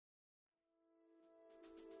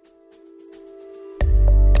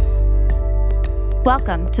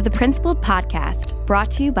Welcome to the Principled Podcast,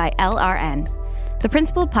 brought to you by LRN. The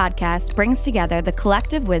Principled Podcast brings together the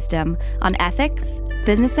collective wisdom on ethics,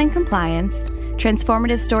 business and compliance,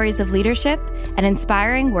 transformative stories of leadership, and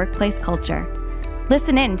inspiring workplace culture.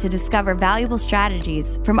 Listen in to discover valuable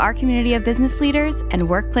strategies from our community of business leaders and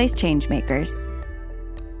workplace changemakers.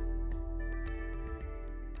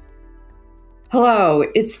 Hello.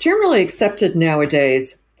 It's generally accepted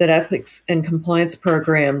nowadays that ethics and compliance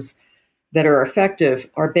programs that are effective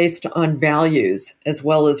are based on values as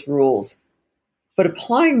well as rules. But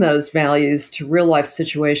applying those values to real-life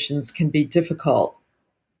situations can be difficult.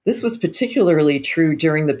 This was particularly true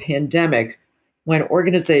during the pandemic, when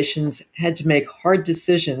organizations had to make hard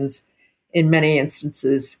decisions in many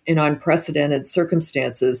instances in unprecedented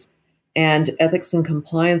circumstances, and ethics and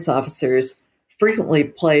compliance officers frequently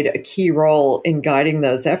played a key role in guiding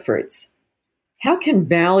those efforts. How can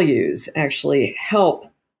values actually help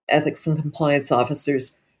ethics and compliance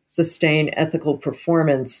officers sustain ethical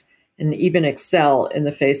performance and even excel in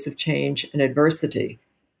the face of change and adversity?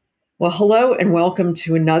 Well, hello and welcome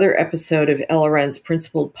to another episode of LRN's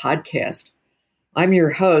Principled Podcast. I'm your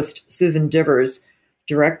host, Susan Divers,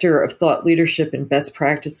 Director of Thought Leadership and Best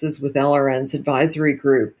Practices with LRN's Advisory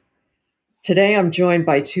Group. Today, I'm joined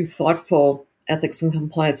by two thoughtful ethics and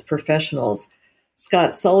compliance professionals,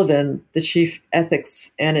 Scott Sullivan, the Chief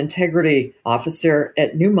Ethics and Integrity Officer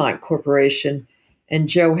at Newmont Corporation, and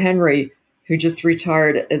Joe Henry, who just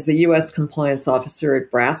retired as the U.S. Compliance Officer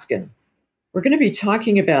at Braskem. We're going to be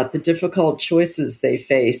talking about the difficult choices they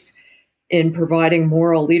face in providing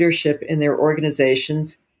moral leadership in their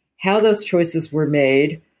organizations, how those choices were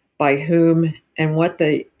made, by whom, and what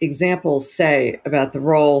the examples say about the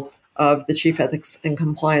role of the Chief Ethics and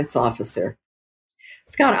Compliance Officer.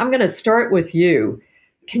 Scott, I'm going to start with you.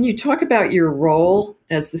 Can you talk about your role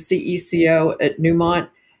as the CECO at Newmont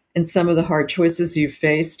and some of the hard choices you've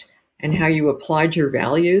faced and how you applied your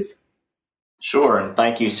values? Sure, and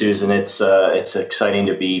thank you, Susan. It's exciting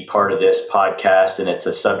to be part of this podcast, and it's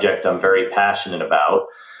a subject I'm very passionate about.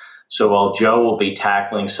 So while Joe will be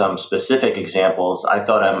tackling some specific examples, I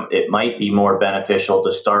thought it might be more beneficial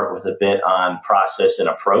to start with a bit on process and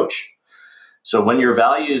approach. So when your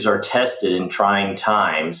values are tested in trying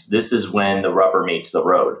times, this is when the rubber meets the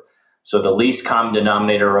road. So the least common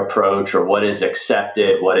denominator approach, or what is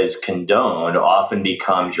accepted, what is condoned, often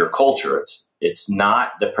becomes your culture. It's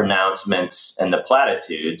not the pronouncements and the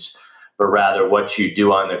platitudes, but rather what you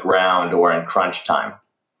do on the ground or in crunch time.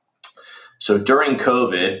 So during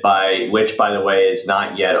COVID, which by the way is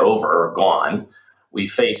not yet over or gone, we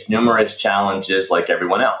faced numerous challenges like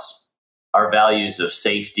everyone else. Our values of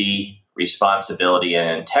safety, responsibility,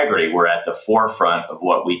 and integrity were at the forefront of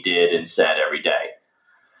what we did and said every day.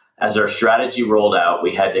 As our strategy rolled out,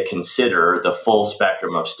 we had to consider the full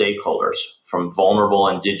spectrum of stakeholders, from vulnerable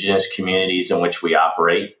indigenous communities in which we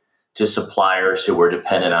operate to suppliers who were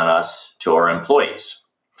dependent on us to our employees.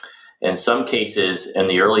 In some cases, in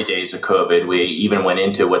the early days of COVID, we even went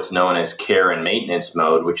into what's known as care and maintenance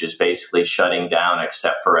mode, which is basically shutting down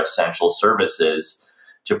except for essential services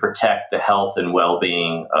to protect the health and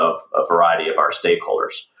well-being of a variety of our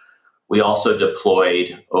stakeholders. We also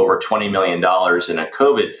deployed over $20 million in a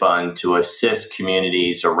COVID fund to assist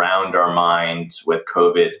communities around our mines with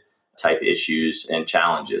COVID-type issues and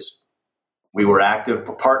challenges. We were active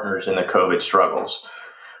partners in the COVID struggles.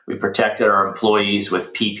 We protected our employees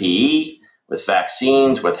with PPE, with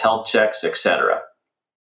vaccines, with health checks, etc.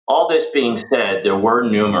 All this being said, there were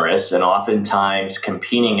numerous and oftentimes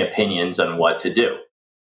competing opinions on what to do.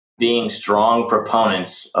 Being strong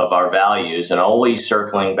proponents of our values and always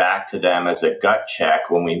circling back to them as a gut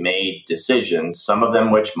check when we made decisions, some of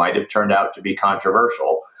them which might have turned out to be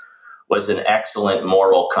controversial, was an excellent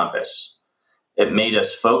moral compass. It made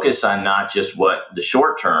us focus on not just what the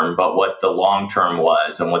short term, but what the long term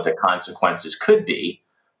was and what the consequences could be,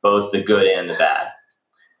 both the good and the bad.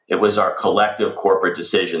 It was our collective corporate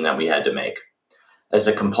decision that we had to make. As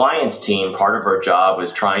a compliance team, part of our job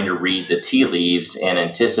was trying to read the tea leaves and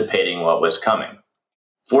anticipating what was coming.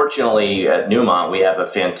 Fortunately, at Newmont, we have a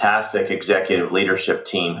fantastic executive leadership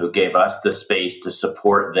team who gave us the space to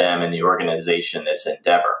support them in the organization, this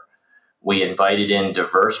endeavor. We invited in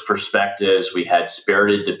diverse perspectives, we had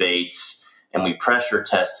spirited debates, and we pressure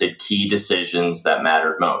tested key decisions that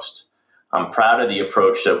mattered most. I'm proud of the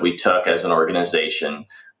approach that we took as an organization.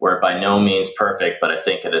 We're by no means perfect, but I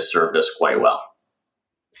think it has served us quite well.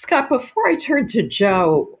 Scott, before I turn to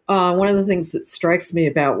Joe, one of the things that strikes me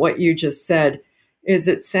about what you just said is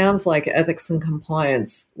it sounds like ethics and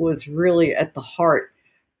compliance was really at the heart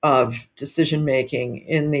of decision-making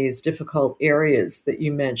in these difficult areas that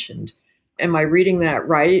you mentioned. Am I reading that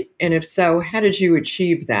right? And if so, how did you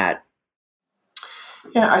achieve that?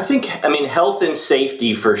 Yeah, I mean, health and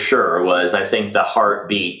safety for sure was, I think, the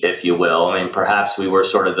heartbeat, if you will. I mean, perhaps we were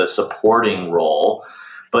sort of the supporting role,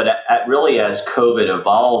 but really as COVID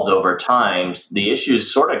evolved over time, the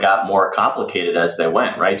issues sort of got more complicated as they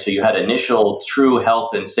went, right? So you had initial true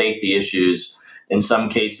health and safety issues, in some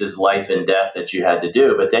cases life and death that you had to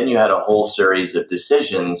do, but then you had a whole series of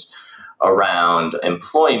decisions around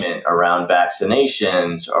employment, around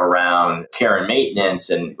vaccinations, around care and maintenance,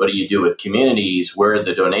 and what do you do with communities? Where do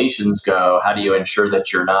the donations go? How do you ensure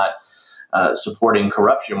that you're not supporting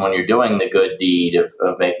corruption when you're doing the good deed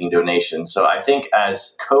of making donations? So I think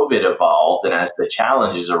as COVID evolved and as the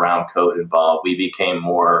challenges around COVID evolved, we became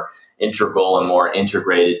more integral and more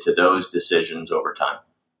integrated to those decisions over time.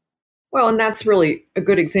 Well, and that's really a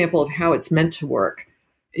good example of how it's meant to work.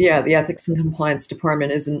 Yeah, the Ethics and Compliance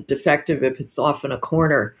Department isn't effective if it's off in a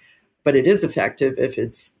corner, but it is effective if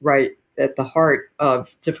it's right at the heart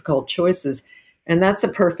of difficult choices. And that's a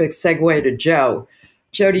perfect segue to Joe.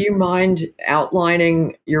 Joe, do you mind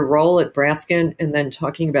outlining your role at Braskem and then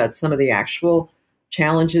talking about some of the actual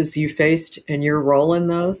challenges you faced and your role in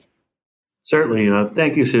those? Certainly.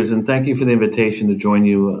 Thank you, Susan. Thank you for the invitation to join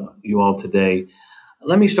you all today.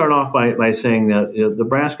 Let me start off by saying that the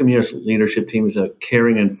Braskem U.S. leadership team is a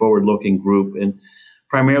caring and forward-looking group and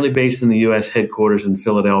primarily based in the U.S. headquarters in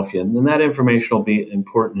Philadelphia. And that information will be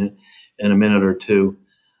important in a minute or two.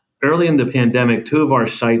 Early in the pandemic, 2 of our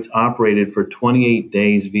sites operated for 28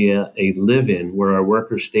 days via a live-in where our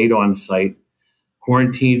workers stayed on site,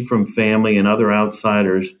 quarantined from family and other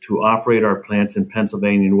outsiders to operate our plants in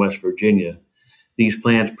Pennsylvania and West Virginia. These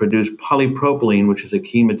plants produce polypropylene, which is a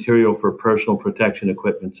key material for personal protection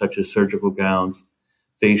equipment such as surgical gowns,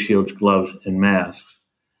 face shields, gloves, and masks.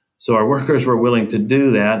 So our workers were willing to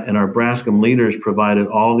do that, and our Braskem leaders provided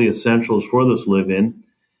all the essentials for this live-in,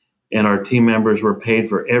 and our team members were paid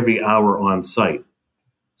for every hour on site.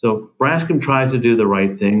 So Braskem tries to do the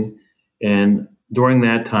right thing, and during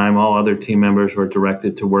that time, all other team members were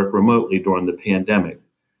directed to work remotely during the pandemic.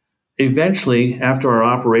 Eventually, after our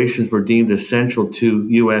operations were deemed essential to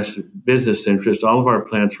U.S. business interests, all of our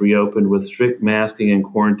plants reopened with strict masking and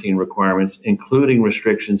quarantine requirements, including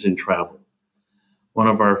restrictions in travel. One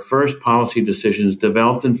of our first policy decisions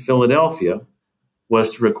developed in Philadelphia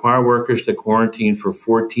was to require workers to quarantine for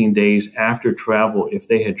 14 days after travel if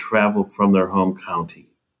they had traveled from their home county.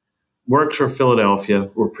 Works for Philadelphia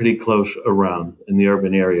were pretty close around in the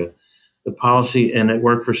urban area. The policy, and it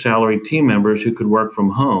worked for salaried team members who could work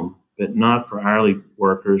from home, but not for hourly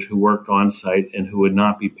workers who worked on site and who would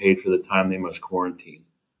not be paid for the time they must quarantine.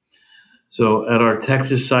 So at our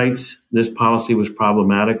Texas sites, this policy was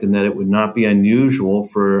problematic in that it would not be unusual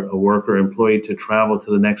for a worker or employee to travel to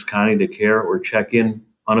the next county to care or check in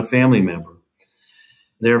on a family member.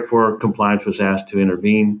 Therefore, compliance was asked to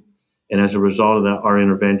intervene. And as a result of that, our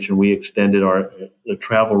intervention, we extended the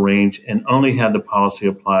travel range and only had the policy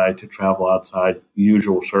apply to travel outside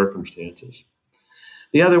usual circumstances.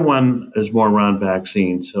 The other one is more around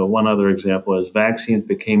vaccines. So one other example is vaccines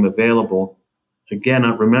became available. Again,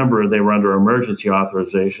 remember, they were under emergency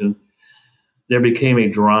authorization. There became a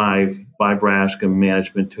drive by Braskem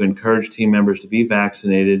management to encourage team members to be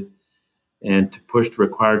vaccinated and to push to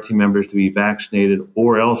require team members to be vaccinated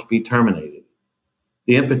or else be terminated.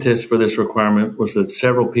 The impetus for this requirement was that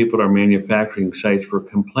several people at our manufacturing sites were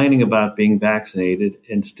complaining about being vaccinated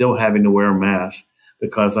and still having to wear masks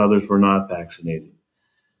because others were not vaccinated.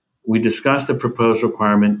 We discussed the proposed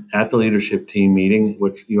requirement at the leadership team meeting,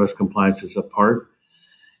 which U.S. Compliance is a part.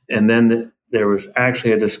 And then there was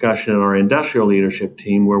actually a discussion at our industrial leadership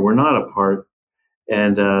team where we're not a part,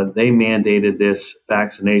 and they mandated this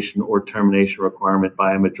vaccination or termination requirement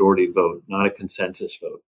by a majority vote, not a consensus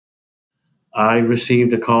vote. I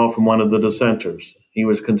received a call from one of the dissenters. He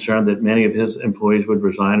was concerned that many of his employees would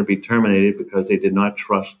resign or be terminated because they did not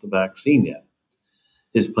trust the vaccine yet.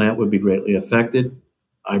 His plant would be greatly affected.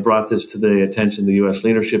 I brought this to the attention of the U.S.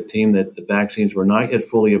 leadership team that the vaccines were not yet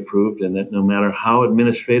fully approved and that no matter how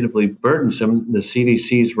administratively burdensome, the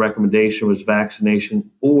CDC's recommendation was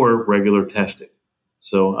vaccination or regular testing.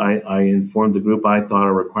 So I informed the group I thought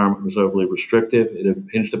our requirement was overly restrictive. It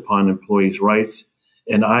impinged upon employees' rights,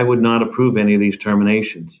 and I would not approve any of these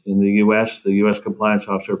terminations. In the U.S., the U.S. compliance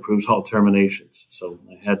officer approves all terminations. So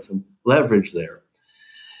I had some leverage there.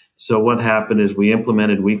 So what happened is we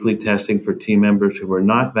implemented weekly testing for team members who were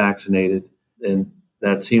not vaccinated, and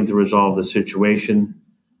that seemed to resolve the situation.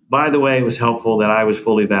 By the way, it was helpful that I was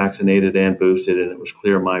fully vaccinated and boosted, and it was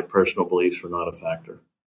clear my personal beliefs were not a factor.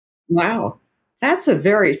 Wow. That's a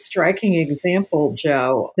very striking example,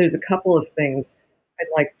 Joe. There's a couple of things I'd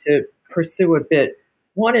like to pursue a bit.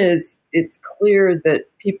 One is, it's clear that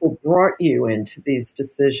people brought you into these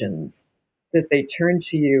decisions, that they turned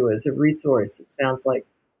to you as a resource. It sounds like,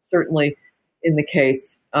 certainly in the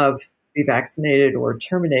case of be vaccinated or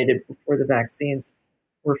terminated before the vaccines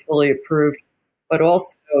were fully approved. But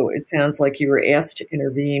also, it sounds like you were asked to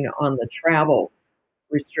intervene on the travel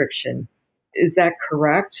restriction. Is that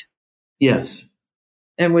correct? Yes.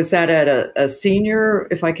 And was that at a senior,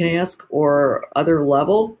 if I can ask, or other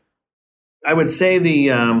level? I would say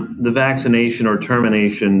the vaccination or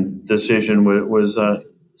termination decision was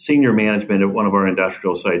senior management at one of our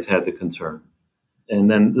industrial sites had the concern.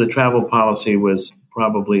 And then the travel policy was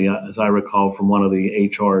probably, as I recall, from one of the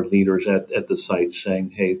HR leaders at the site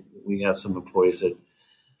saying, hey, we have some employees that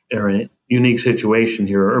are in a unique situation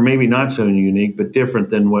here, or maybe not so unique, but different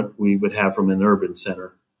than what we would have from an urban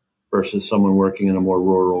center versus someone working in a more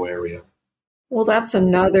rural area. Well, that's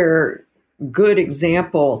another good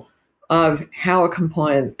example of how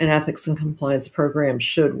an ethics and compliance program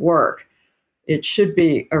should work. It should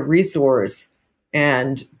be a resource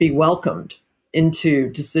and be welcomed into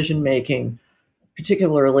decision-making,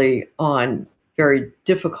 particularly on very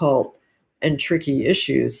difficult and tricky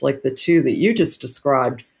issues like the two that you just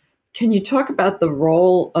described. Can you talk about the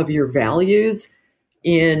role of your values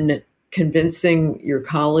in convincing your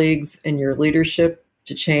colleagues and your leadership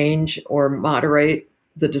to change or moderate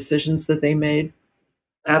the decisions that they made?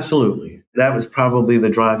 Absolutely. That was probably the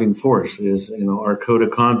driving force is, our code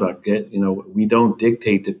of conduct. We don't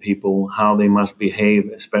dictate to people how they must behave,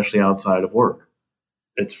 especially outside of work.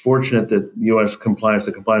 It's fortunate that the Compliance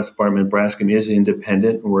Department, Brascom, is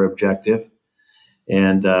independent and we're objective.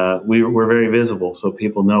 And we're very visible, so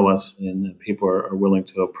people know us and people are willing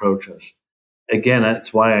to approach us. Again,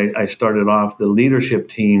 that's why I started off the leadership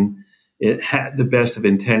team. It had the best of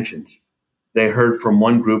intentions. They heard from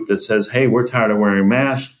one group that says, hey, we're tired of wearing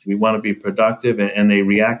masks. We want to be productive. And they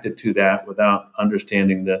reacted to that without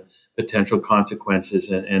understanding the potential consequences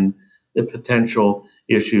and the potential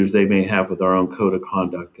issues they may have with our own code of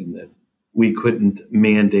conduct, and that we couldn't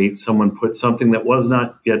mandate someone put something that was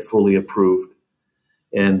not yet fully approved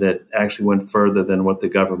and that actually went further than what the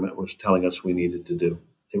government was telling us we needed to do.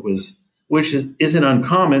 Which isn't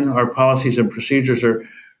uncommon. Our policies and procedures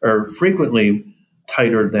are frequently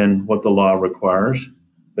tighter than what the law requires.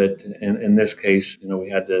 But in this case, we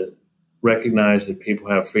had to recognize that people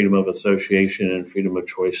have freedom of association and freedom of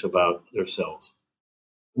choice about themselves.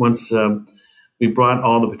 Once we brought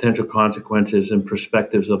all the potential consequences and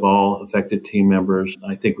perspectives of all affected team members,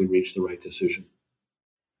 I think we reached the right decision.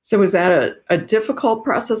 So was that a difficult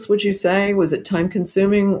process, would you say? Was it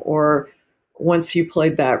time-consuming, or once you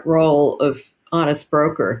played that role of honest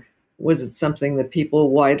broker, was it something that people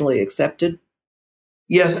widely accepted?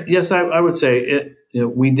 Yes, I would say it.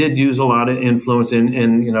 We did use a lot of influence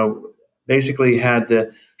and basically had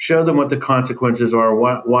to show them what the consequences are,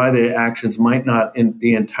 why the actions might not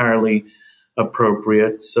be entirely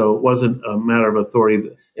appropriate. So it wasn't a matter of authority.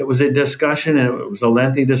 It was a discussion, and it was a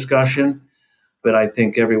lengthy discussion. But I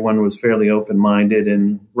think everyone was fairly open-minded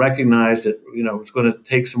and recognized that, it's going to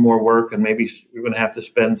take some more work and maybe we're going to have to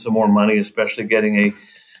spend some more money, especially getting a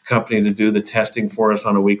company to do the testing for us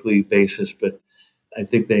on a weekly basis. But I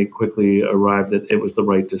think they quickly arrived that it was the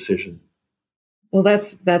right decision. Well,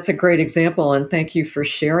 that's a great example, and thank you for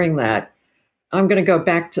sharing that. I'm going to go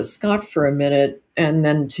back to Scott for a minute and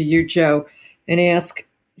then to you, Joe, and ask,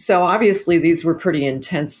 so obviously these were pretty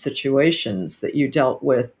intense situations that you dealt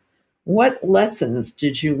with. What lessons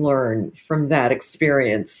did you learn from that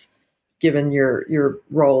experience, given your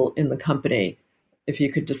role in the company? If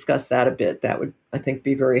you could discuss that a bit, that would, I think,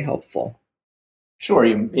 be very helpful. Sure.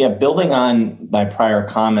 Yeah, building on my prior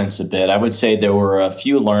comments a bit, I would say there were a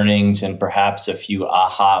few learnings and perhaps a few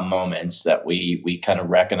aha moments that we kind of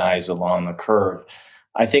recognized along the curve.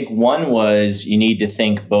 I think one was you need to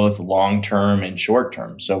think both long-term and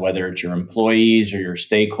short-term. So whether it's your employees or your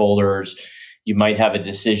stakeholders, you might have a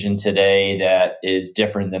decision today that is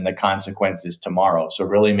different than the consequences tomorrow. So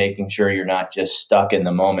really making sure you're not just stuck in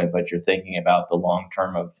the moment, but you're thinking about the long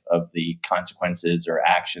term of the consequences or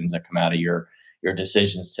actions that come out of your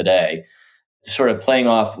decisions today. Sort of playing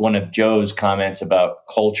off one of Joe's comments about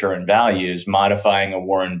culture and values, modifying a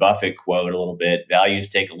Warren Buffett quote a little bit, values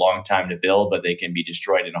take a long time to build, but they can be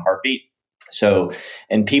destroyed in a heartbeat. So,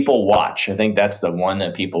 and people watch. I think that's the one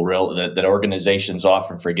that that organizations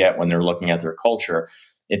often forget when they're looking at their culture.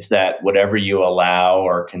 It's that whatever you allow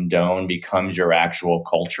or condone becomes your actual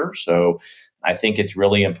culture. So I think it's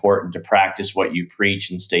really important to practice what you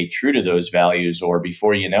preach and stay true to those values, or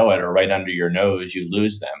before you know it, or right under your nose, you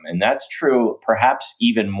lose them. And that's true perhaps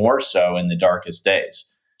even more so in the darkest days.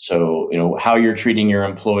 So, how you're treating your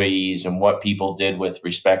employees and what people did with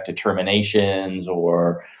respect to terminations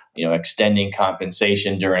or, extending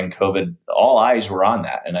compensation during COVID, all eyes were on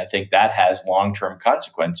that. And I think that has long-term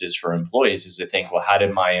consequences for employees as they think, well, how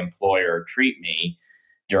did my employer treat me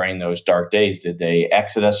during those dark days? Did they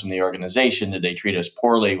exit us from the organization? Did they treat us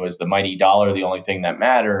poorly? Was the mighty dollar the only thing that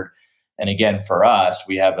mattered? And again, for us,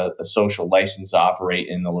 we have a social license to operate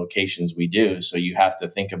in the locations we do. So you have to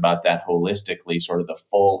think about that holistically, sort of the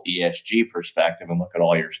full ESG perspective, and look at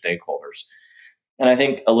all your stakeholders. And I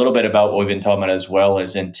think a little bit about what we've been talking about as well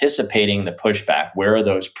is anticipating the pushback. Where are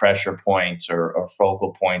those pressure points or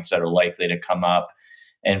focal points that are likely to come up,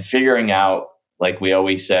 and figuring out, like we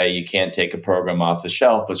always say, you can't take a program off the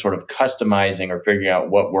shelf, but sort of customizing or figuring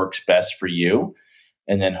out what works best for you.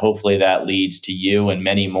 And then hopefully that leads to you and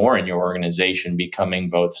many more in your organization becoming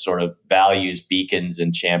both sort of values beacons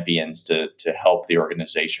and champions to help the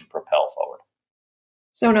organization propel forward.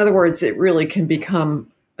 So in other words, it really can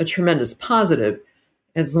become a tremendous positive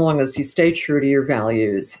as long as you stay true to your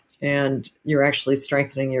values and you're actually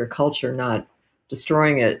strengthening your culture, not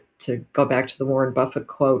destroying it, to go back to the Warren Buffett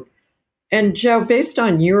quote. And Joe, based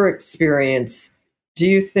on your experience, do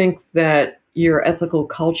you think that your ethical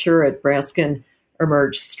culture at Braskem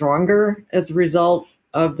emerged stronger as a result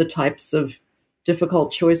of the types of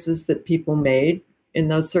difficult choices that people made in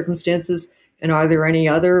those circumstances? And are there any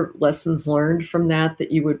other lessons learned from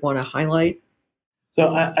that you would want to highlight?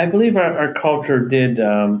 So I believe our culture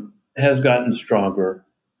has gotten stronger.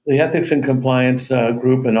 The ethics and compliance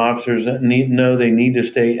group and officers know they need to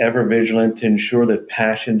stay ever vigilant to ensure that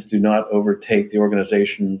passions do not overtake the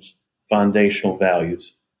organization's foundational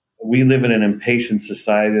values. We live in an impatient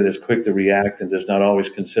society that is quick to react and does not always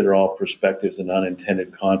consider all perspectives and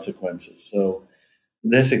unintended consequences. So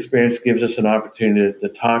this experience gives us an opportunity to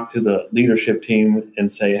talk to the leadership team and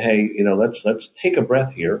say, hey, let's take a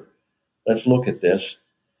breath here. Let's look at this.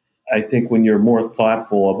 I think when you're more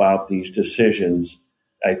thoughtful about these decisions,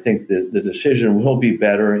 I think the decision will be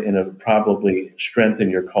better and it'll probably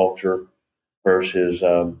strengthen your culture versus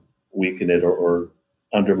weaken it or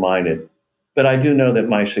undermine it. But I do know that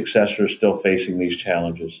my successor is still facing these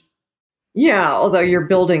challenges. Yeah, although you're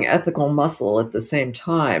building ethical muscle at the same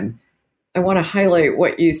time. I want to highlight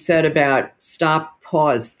what you said about stop,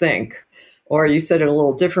 pause, think. Or you said it a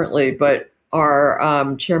little differently, but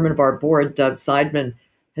our chairman of our board, Doug Seidman,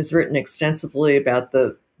 has written extensively about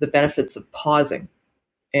the benefits of pausing.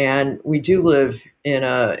 And we do live in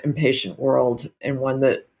an impatient world and one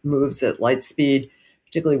that moves at light speed,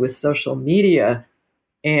 particularly with social media.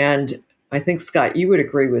 And I think, Scott, you would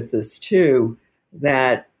agree with this too,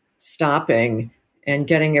 that stopping and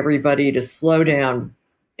getting everybody to slow down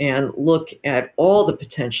and look at all the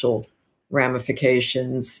potential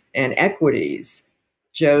ramifications and equities.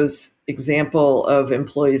 Joe's example of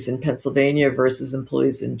employees in Pennsylvania versus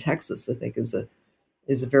employees in Texas, I think, is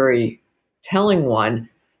a very telling one,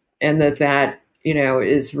 and that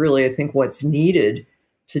is really, I think, what's needed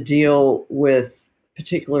to deal with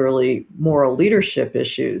particularly moral leadership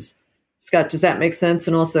issues. Scott, does that make sense?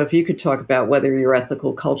 And also, if you could talk about whether your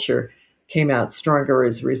ethical culture came out stronger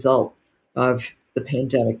as a result of the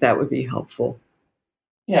pandemic, that would be helpful.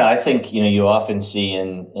 Yeah, I think, you often see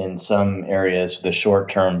in some areas the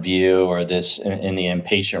short-term view, or this in the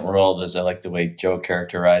impatient world, as I like the way Joe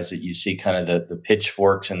characterized it, you see kind of the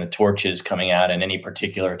pitchforks and the torches coming out in any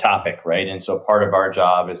particular topic, right? And so part of our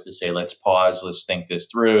job is to say, let's pause, let's think this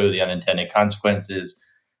through, the unintended consequences,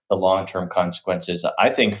 the long-term consequences.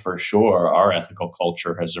 I think for sure our ethical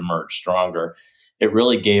culture has emerged stronger. It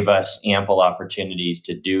really gave us ample opportunities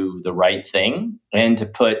to do the right thing and to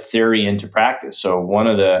put theory into practice. So one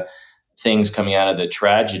of the things coming out of the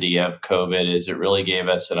tragedy of COVID is it really gave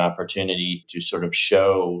us an opportunity to sort of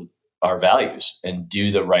show our values and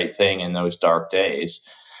do the right thing in those dark days.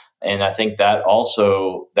 And I think that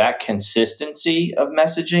also, that consistency of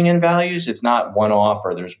messaging and values, it's not one off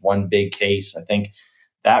or there's one big case. I think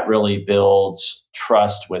that really builds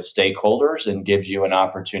trust with stakeholders and gives you an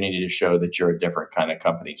opportunity to show that you're a different kind of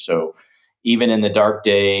company. So even in the dark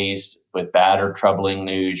days with bad or troubling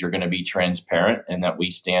news, you're going to be transparent and that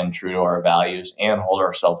we stand true to our values and hold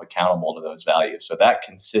ourselves accountable to those values. So that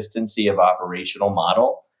consistency of operational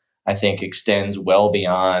model, I think, extends well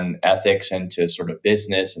beyond ethics into sort of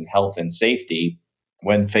business and health and safety.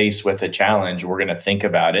 When faced with a challenge, we're going to think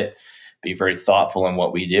about it, be very thoughtful in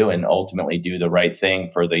what we do, and ultimately do the right thing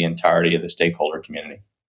for the entirety of the stakeholder community.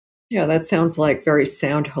 Yeah, that sounds like very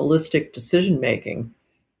sound, holistic decision-making.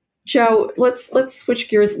 Joe, let's switch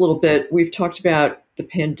gears a little bit. We've talked about the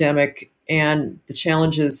pandemic and the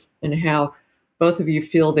challenges and how both of you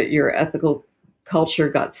feel that your ethical culture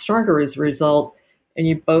got stronger as a result. and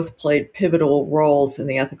you both played pivotal roles in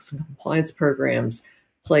the ethics and compliance programs,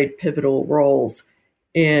 played pivotal roles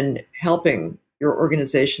in helping your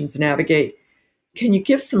organizations navigate. Can you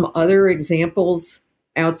give some other examples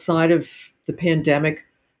outside of the pandemic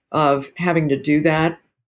of having to do that?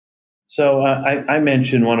 So I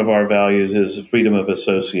mentioned one of our values is freedom of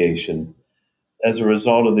association. As a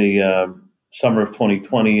result of the summer of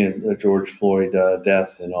 2020 and the George Floyd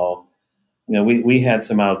death and all, we had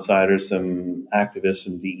some outsiders, some activists,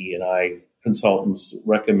 some DE&I consultants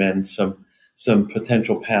recommend some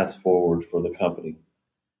potential paths forward for the company.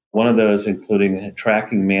 One of those including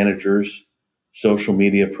tracking managers, social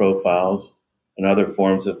media profiles, and other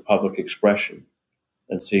forms of public expression,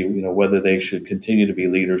 and see whether they should continue to be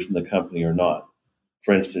leaders in the company or not.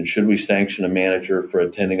 For instance, should we sanction a manager for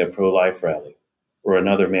attending a pro-life rally, or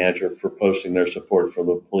another manager for posting their support for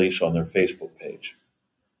the police on their Facebook page?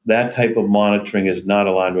 That type of monitoring is not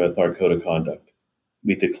aligned with our code of conduct.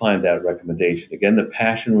 We declined that recommendation. Again, the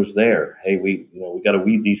passion was there. Hey, we got to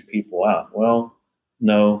weed these people out. Well,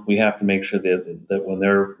 no, we have to make sure that when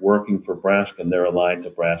they're working for Braskem, they're aligned to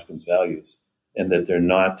Braskem's values and that they're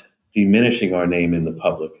not diminishing our name in the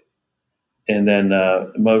public. And then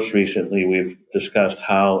most recently, we've discussed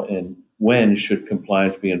how and when should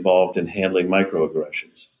compliance be involved in handling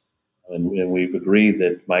microaggressions. And we've agreed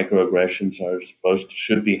that microaggressions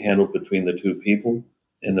should be handled between the two people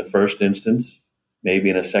in the first instance. Maybe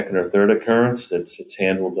in a second or third occurrence, it's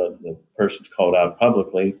handled, the person's called out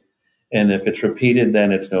publicly. And if it's repeated,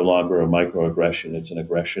 then it's no longer a microaggression, it's an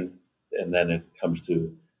aggression. And then it comes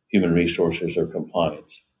to human resources or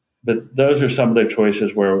compliance. But those are some of the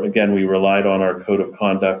choices where, again, we relied on our code of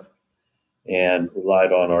conduct and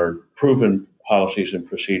relied on our proven policies and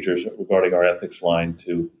procedures regarding our ethics line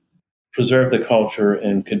to preserve the culture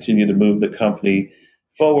and continue to move the company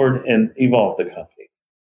forward and evolve the company.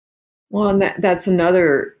 Well, and that's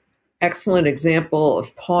another excellent example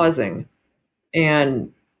of pausing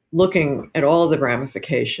and looking at all of the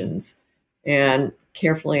ramifications and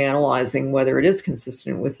carefully analyzing whether it is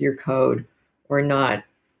consistent with your code or not.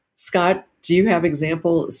 Scott, do you have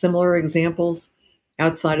similar examples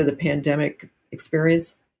outside of the pandemic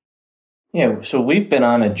experience? Yeah, so we've been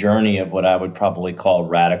on a journey of what I would probably call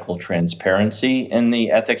radical transparency in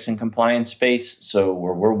the ethics and compliance space. So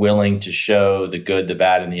we're willing to show the good, the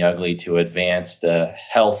bad, and the ugly to advance the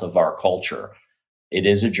health of our culture. It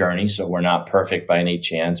is a journey, so we're not perfect by any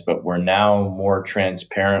chance, but we're now more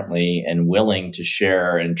transparently and willing to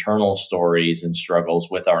share internal stories and struggles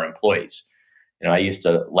with our employees. I used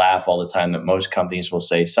to laugh all the time that most companies will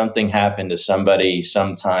say something happened to somebody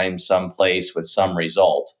sometime, someplace with some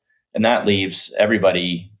result. And that leaves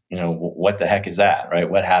everybody, what the heck is that, right?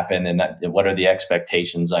 What happened and what are the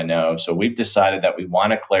expectations I know? So we've decided that we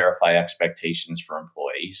want to clarify expectations for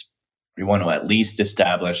employees. We want to at least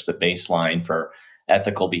establish the baseline for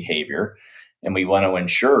ethical behavior. And we want to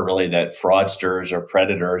ensure really that fraudsters or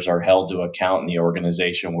predators are held to account in the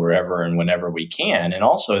organization wherever and whenever we can. And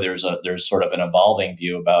also there's sort of an evolving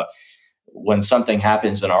view about when something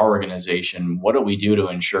happens in our organization, what do we do to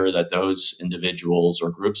ensure that those individuals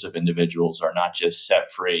or groups of individuals are not just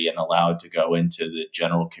set free and allowed to go into the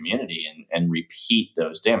general community and repeat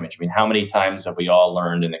those damage? I mean, how many times have we all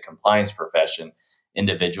learned in the compliance profession,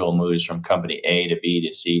 individual moves from company A to B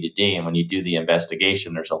to C to D, and when you do the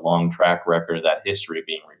investigation, there's a long track record of that history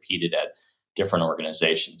being repeated at different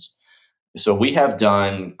organizations. So we have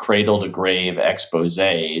done cradle to grave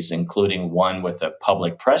exposés, including one with a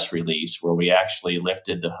public press release where we actually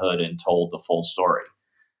lifted the hood and told the full story.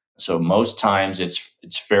 So most times it's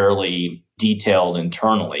fairly detailed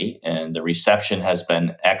internally, and the reception has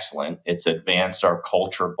been excellent. It's advanced our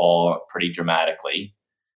culture ball pretty dramatically.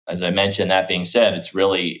 As I mentioned, that being said,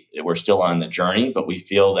 we're still on the journey, but we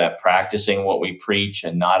feel that practicing what we preach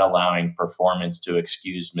and not allowing performance to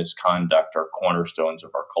excuse misconduct are cornerstones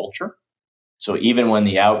of our culture. So even when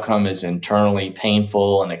the outcome is internally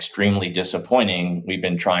painful and extremely disappointing, we've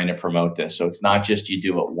been trying to promote this. So it's not just you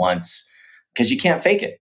do it once, because you can't fake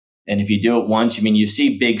it. And if you do it once, you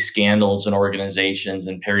see big scandals in organizations,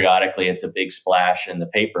 and periodically it's a big splash in the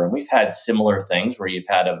paper. And we've had similar things where you've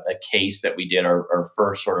had a case that we did, our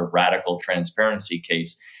first sort of radical transparency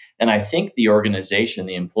case. And I think the organization,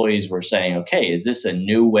 the employees were saying, okay, is this a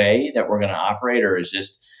new way that we're going to operate, or is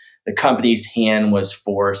just the company's hand was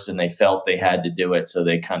forced and they felt they had to do it, so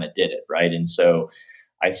they kind of did it, right? And so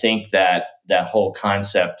I think that whole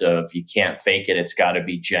concept of you can't fake it, it's got to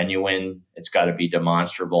be genuine, it's got to be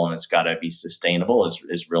demonstrable, and it's got to be sustainable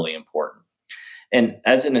is really important. And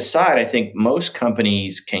as an aside, I think most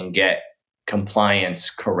companies can get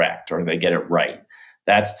compliance correct, or they get it right.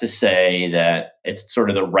 That's to say that it's sort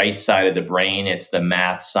of the right side of the brain. It's the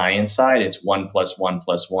math science side. It's 1 + 1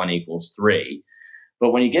 + 1 = 3.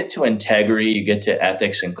 But when you get to integrity, you get to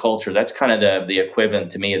ethics and culture, that's kind of the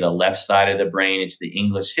equivalent to me of the left side of the brain. It's the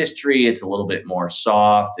English history. It's a little bit more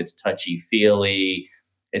soft. It's touchy-feely.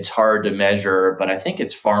 It's hard to measure, but I think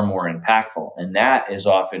it's far more impactful. And that is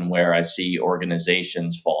often where I see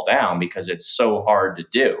organizations fall down because it's so hard to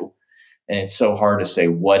do. And it's so hard to say,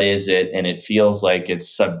 what is it? And it feels like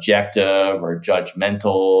it's subjective or judgmental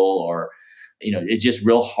or, it's just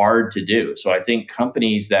real hard to do. So I think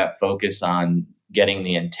companies that focus on getting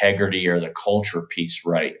the integrity or the culture piece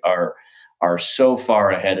right are so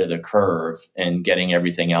far ahead of the curve in getting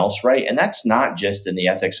everything else right. And that's not just in the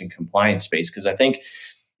ethics and compliance space, because I think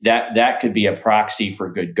that could be a proxy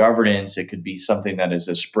for good governance. It could be something that is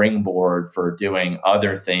a springboard for doing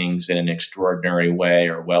other things in an extraordinary way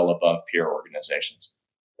or well above peer organizations.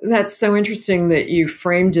 That's so interesting that you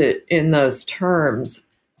framed it in those terms.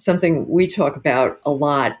 Something we talk about a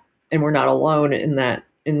lot, and we're not alone in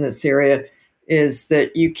this area, is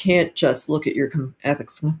that you can't just look at your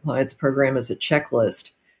ethics and compliance program as a checklist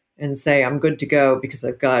and say, I'm good to go because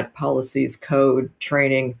I've got policies, code,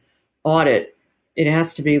 training, audit. It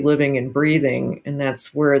has to be living and breathing, and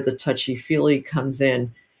that's where the touchy-feely comes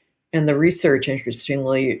in. And the research,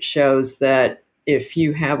 interestingly, shows that if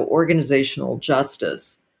you have organizational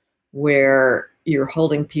justice, where you're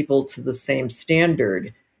holding people to the same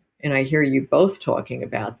standard, and I hear you both talking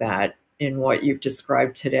about that in what you've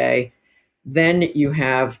described today, then you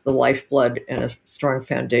have the lifeblood and a strong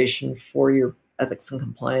foundation for your ethics and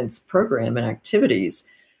compliance program and activities.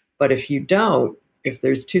 But if you don't, if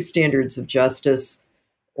there's two standards of justice,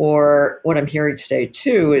 or what I'm hearing today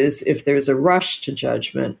too, is if there's a rush to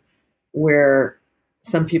judgment where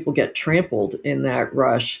some people get trampled in that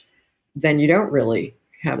rush, then you don't really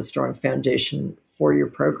have a strong foundation for your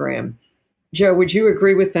program. Joe, would you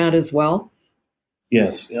agree with that as well?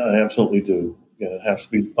 Yes, I absolutely do. It has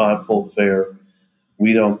to be thoughtful, fair.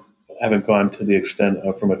 We haven't gone to the extent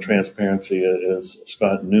of, from a transparency as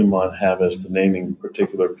Scott and Newmont have as to naming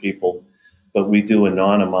particular people, but we do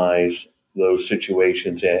anonymize those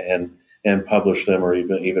situations and publish them or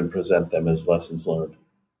even present them as lessons learned.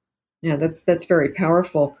 Yeah, that's very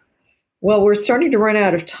powerful. Well, we're starting to run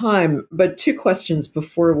out of time, but two questions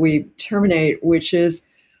before we terminate, which is,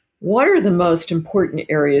 what are the most important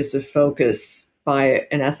areas of focus by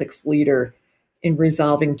an ethics leader in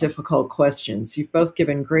resolving difficult questions? You've both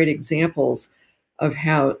given great examples of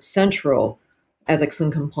how central ethics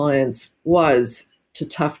and compliance was to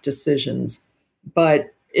tough decisions.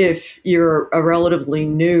 But if you're a relatively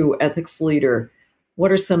new ethics leader,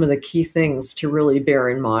 what are some of the key things to really bear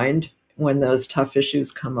in mind when those tough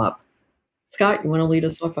issues come up? Scott, you want to lead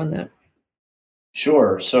us off on that?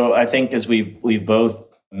 Sure. So I think as we've both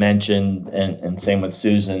mentioned, and same with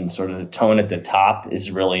Susan, sort of the tone at the top is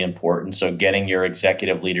really important. So getting your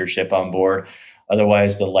executive leadership on board,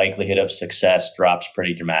 otherwise the likelihood of success drops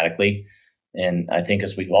pretty dramatically. And I think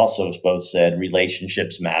as we've also both said,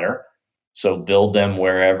 relationships matter. So build them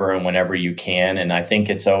wherever and whenever you can. And I think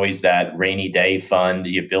it's always that rainy day fund.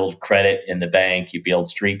 You build credit in the bank, you build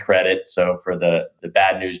street credit. So for the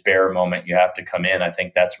bad news bearer moment, you have to come in. I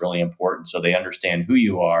think that's really important. So they understand who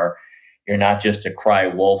you are. You're not just a cry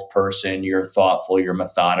wolf person. You're thoughtful, you're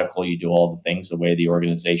methodical, you do all the things the way the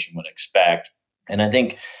organization would expect. And I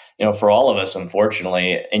think, for all of us,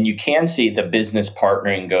 unfortunately, and you can see the business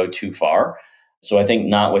partnering go too far. So I think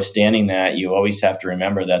notwithstanding that, you always have to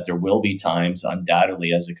remember that there will be times,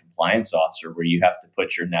 undoubtedly, as a compliance officer, where you have to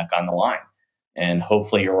put your neck on the line. And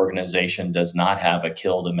hopefully your organization does not have a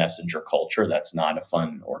kill the messenger culture. That's not a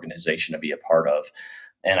fun organization to be a part of.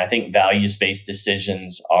 And I think values-based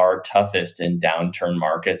decisions are toughest in downturn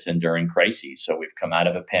markets and during crises. So we've come out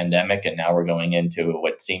of a pandemic and now we're going into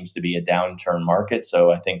what seems to be a downturn market.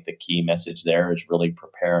 So I think the key message there is really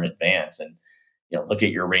prepare in advance and look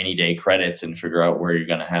at your rainy day credits and figure out where you're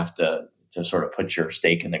going to have to sort of put your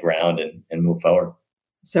stake in the ground and move forward.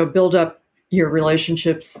 So build up your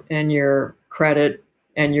relationships and your credit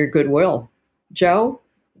and your goodwill. Joe,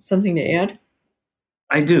 something to add?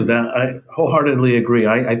 I do. That I wholeheartedly agree.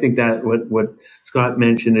 I think that what Scott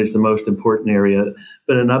mentioned is the most important area.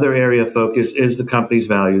 But another area of focus is the company's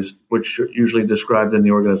values, which are usually described in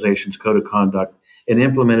the organization's code of conduct and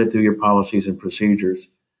implemented through your policies and procedures.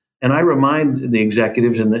 And I remind the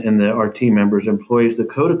executives and our team members, employees, the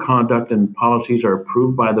code of conduct and policies are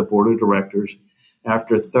approved by the board of directors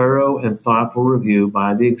after thorough and thoughtful review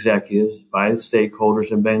by the executives, by the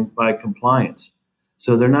stakeholders, and by compliance.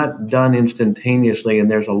 So they're not done instantaneously, and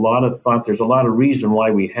there's a lot of thought, there's a lot of reason why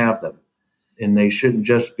we have them. And they shouldn't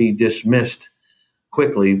just be dismissed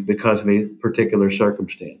quickly because of a particular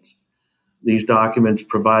circumstance. These documents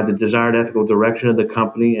provide the desired ethical direction of the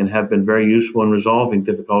company and have been very useful in resolving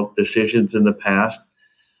difficult decisions in the past,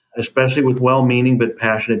 especially with well-meaning but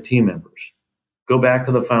passionate team members. Go back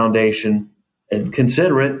to the foundation and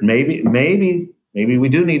consider it. Maybe we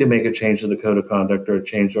do need to make a change to the code of conduct or a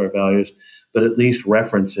change to our values, but at least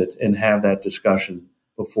reference it and have that discussion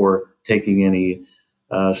before taking any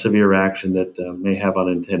severe action that may have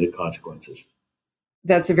unintended consequences.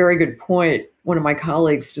 That's a very good point. One of my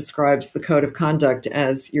colleagues describes the code of conduct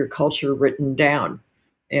as your culture written down,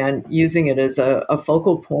 and using it as a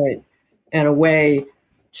focal point and a way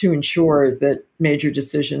to ensure that major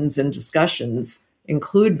decisions and discussions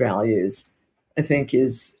include values, I think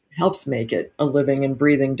helps make it a living and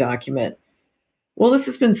breathing document. Well, this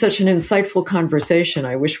has been such an insightful conversation.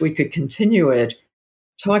 I wish we could continue it.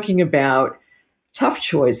 Talking about tough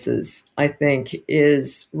choices, I think,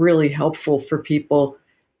 is really helpful for people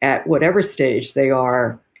at whatever stage they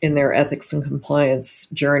are in their ethics and compliance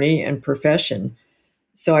journey and profession.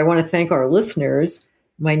 So I want to thank our listeners.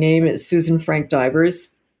 My name is Susan Frank Divers,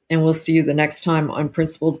 and we'll see you the next time on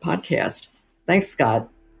Principled Podcast. Thanks, Scott.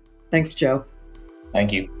 Thanks, Joe.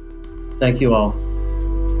 Thank you. Thank you all.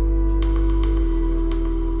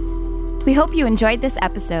 We hope you enjoyed this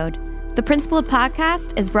episode. The Principled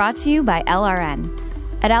Podcast is brought to you by LRN.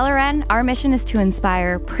 At LRN, our mission is to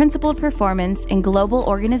inspire principled performance in global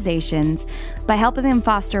organizations by helping them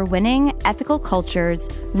foster winning, ethical cultures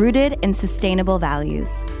rooted in sustainable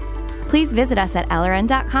values. Please visit us at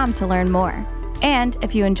LRN.com to learn more. And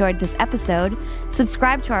if you enjoyed this episode,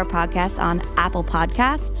 subscribe to our podcast on Apple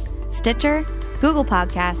Podcasts, Stitcher, Google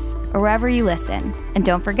Podcasts, or wherever you listen. And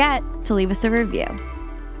don't forget to leave us a review.